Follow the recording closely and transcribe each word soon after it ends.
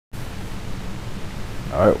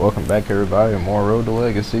Alright, welcome back everybody, more Road to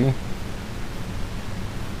Legacy.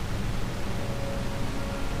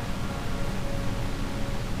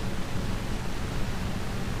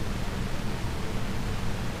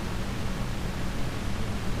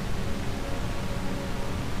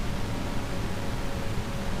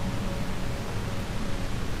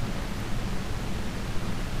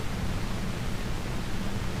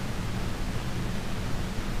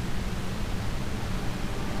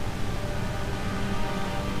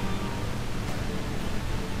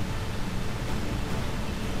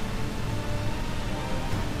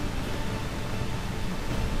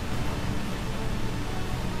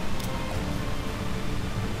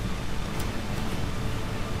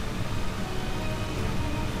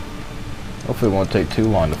 Hopefully it won't take too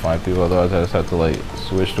long to find people, otherwise I just have to like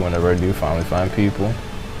switch to whenever I do finally find people.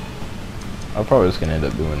 I'm probably just gonna end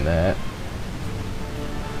up doing that.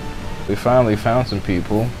 We finally found some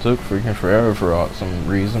people. Took freaking forever for some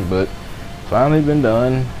reason, but finally been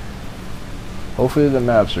done. Hopefully the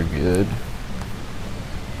maps are good.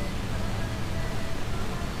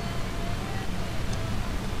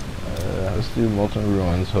 Let's do Molten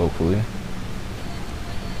Ruins, hopefully.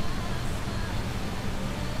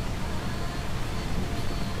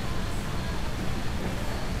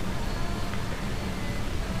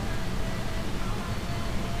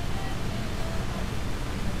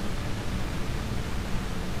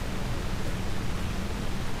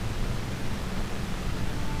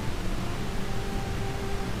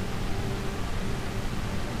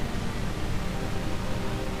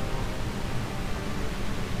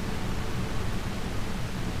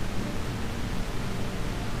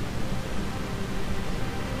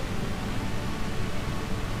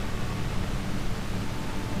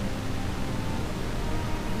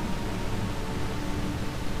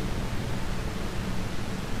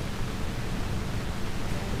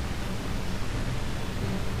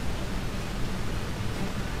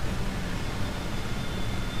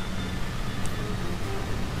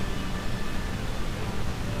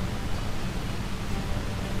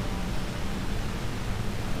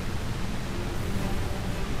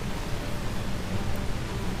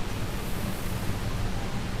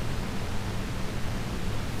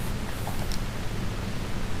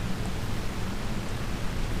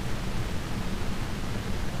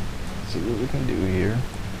 See what we can do here.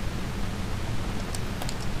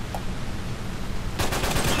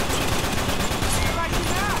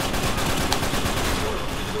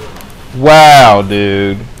 Wow,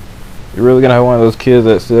 dude. You're really gonna have one of those kids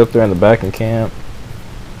that sit up there in the back and camp?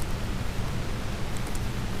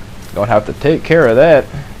 Don't have to take care of that.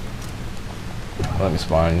 Let me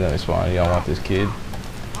spawn. You don't want this kid.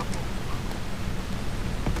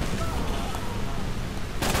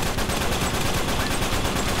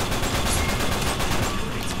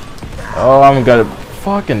 Oh, I'm got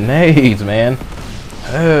fucking nades, man.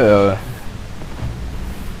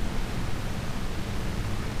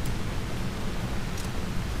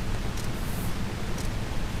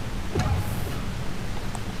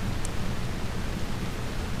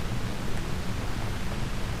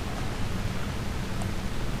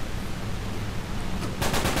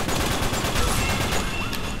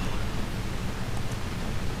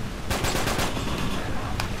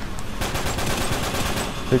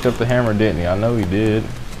 Picked up the hammer, didn't he? I know he did.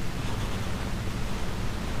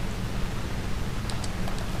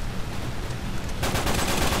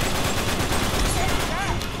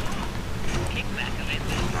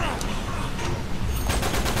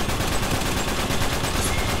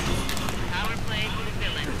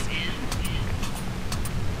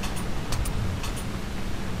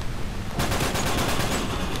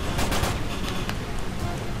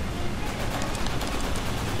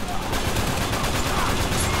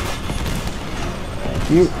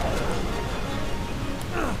 You.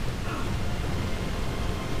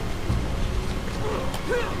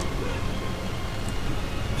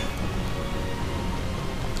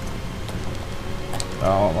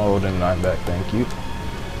 Oh, Molten 9 back, thank you.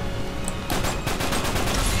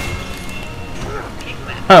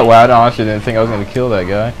 Oh, wow, I honestly didn't think I was going to kill that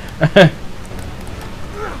guy.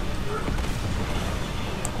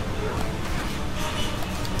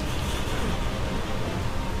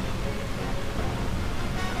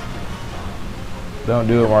 Don't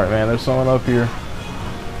do it, Mark, man. There's someone up here.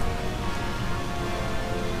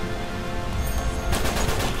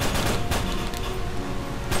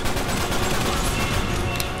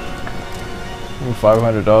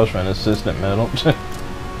 $500 for an assistant medal.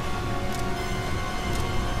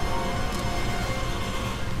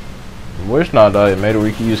 Wish not it made it where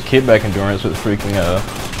you can use kickback endurance with freaking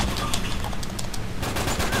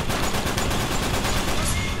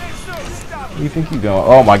Where do you think you going?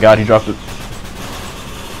 Oh my god, he dropped it.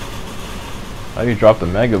 How you dropped the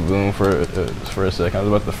mega boom for a second? I was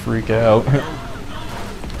about to freak out.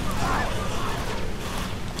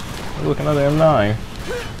 Look, another M9.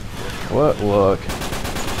 What luck?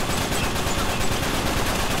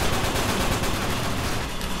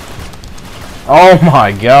 Oh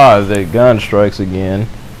my god, the gun strikes again.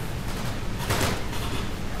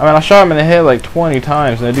 I mean, I shot him in the head like 20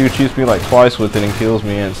 times, and that dude shoots me like twice with it and kills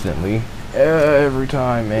me instantly. Every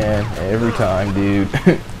time, man. Every time, dude.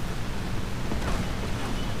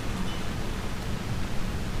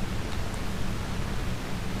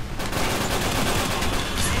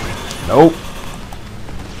 Nope.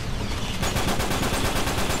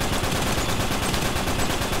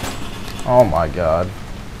 Oh my god.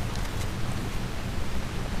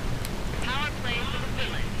 Power play for the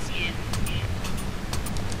villains in.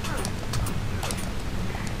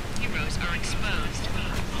 Heroes are exposed.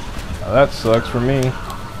 Now that sucks for me.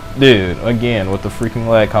 Dude, again, with the freaking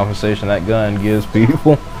lag compensation that gun gives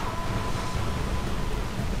people.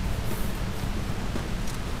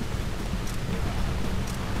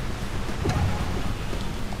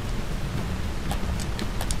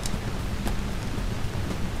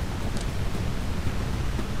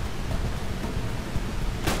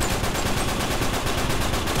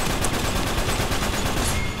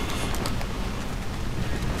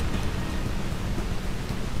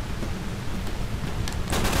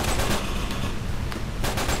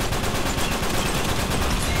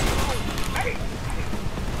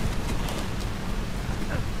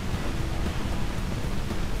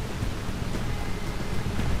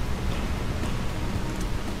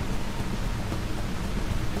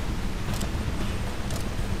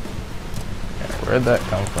 Where'd that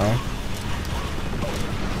come from?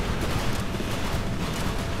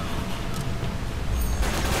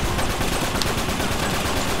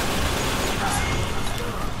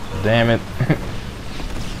 Damn it.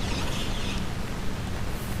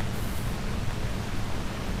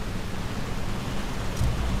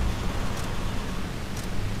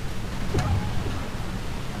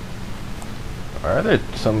 Why are there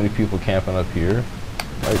so many people camping up here?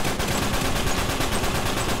 Like,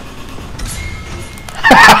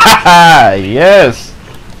 yes!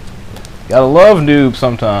 Gotta love noobs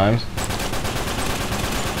sometimes.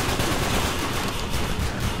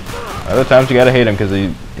 Other times you gotta hate them because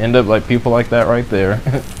they end up like people like that right there.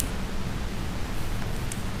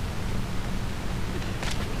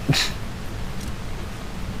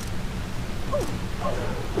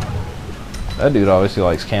 That dude obviously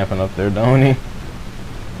likes camping up there, don't he?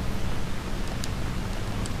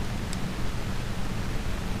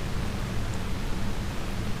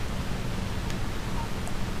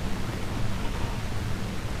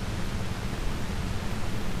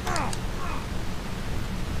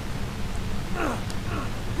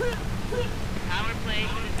 Power play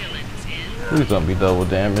for the villains in. Please don't be double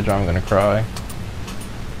damage, or I'm gonna cry.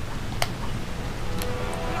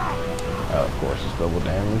 Oh, of course it's double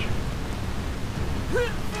damage.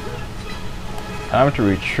 Time to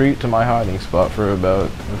retreat to my hiding spot for about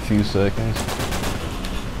a few seconds.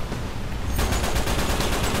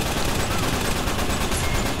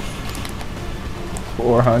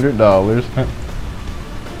 $400.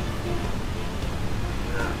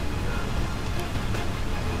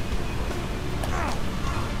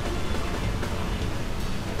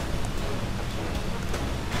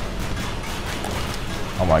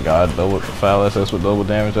 Oh my god, double foul SS with double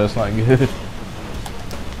damage, that's not good.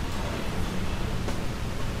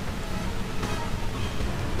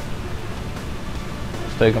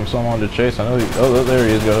 Let's take him someone to chase. I know he, oh there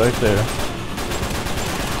he is, go right there.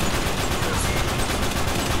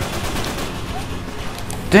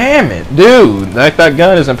 Damn it, dude! That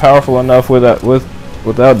gun isn't powerful enough without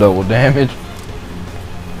double damage.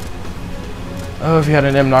 Oh, if you had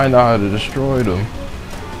an M9, I would have destroyed him.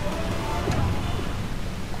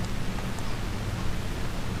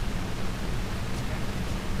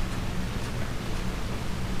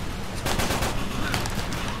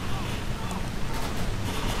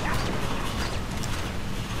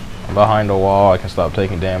 I'm behind a wall. I can stop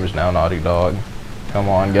taking damage now, Naughty Dog. Come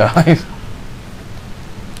on, guys.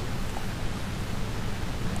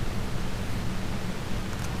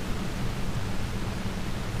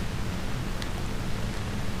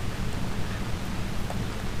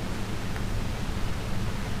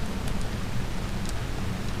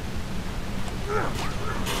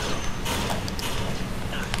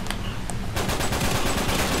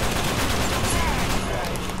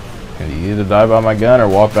 You either die by my gun or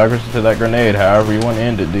walk backwards into that grenade, however you want to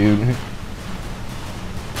end it, dude.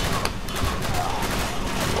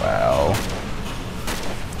 Wow.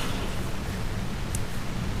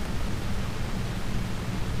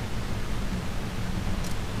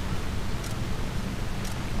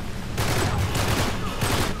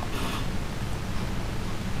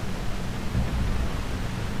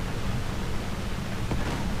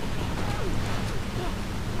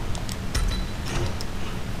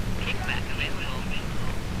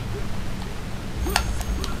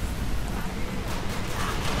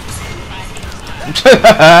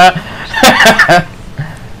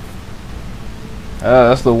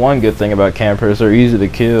 That's the one good thing about campers. They're easy to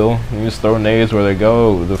kill. You just throw nades where they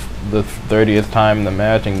go the 30th time in the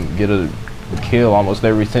match and get a kill almost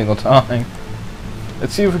every single time.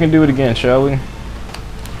 Let's see if we can do it again, shall we?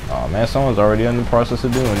 Oh man, someone's already in the process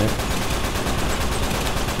of doing it.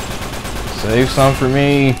 Save some for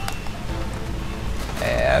me.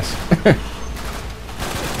 Ass.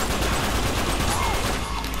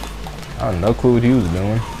 I have no clue what he was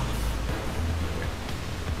doing.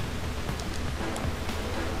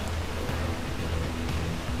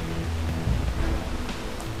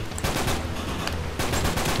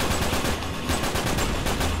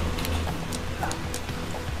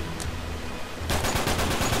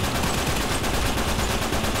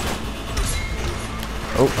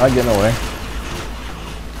 Oh, not getting away.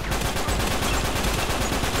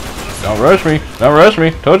 Don't rush me. Don't rush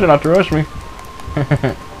me. Told you not to rush me.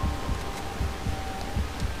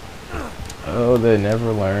 Oh, they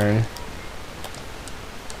never learn.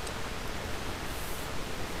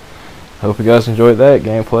 Hope you guys enjoyed that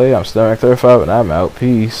gameplay. I'm Stomach35 and I'm out.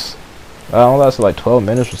 Peace. I don't lasted like 12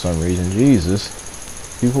 minutes for some reason.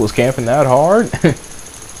 Jesus. People was camping that hard?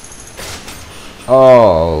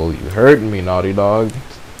 Oh, you hurting me, Naughty Dog.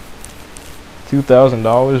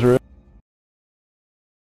 $2,000 really?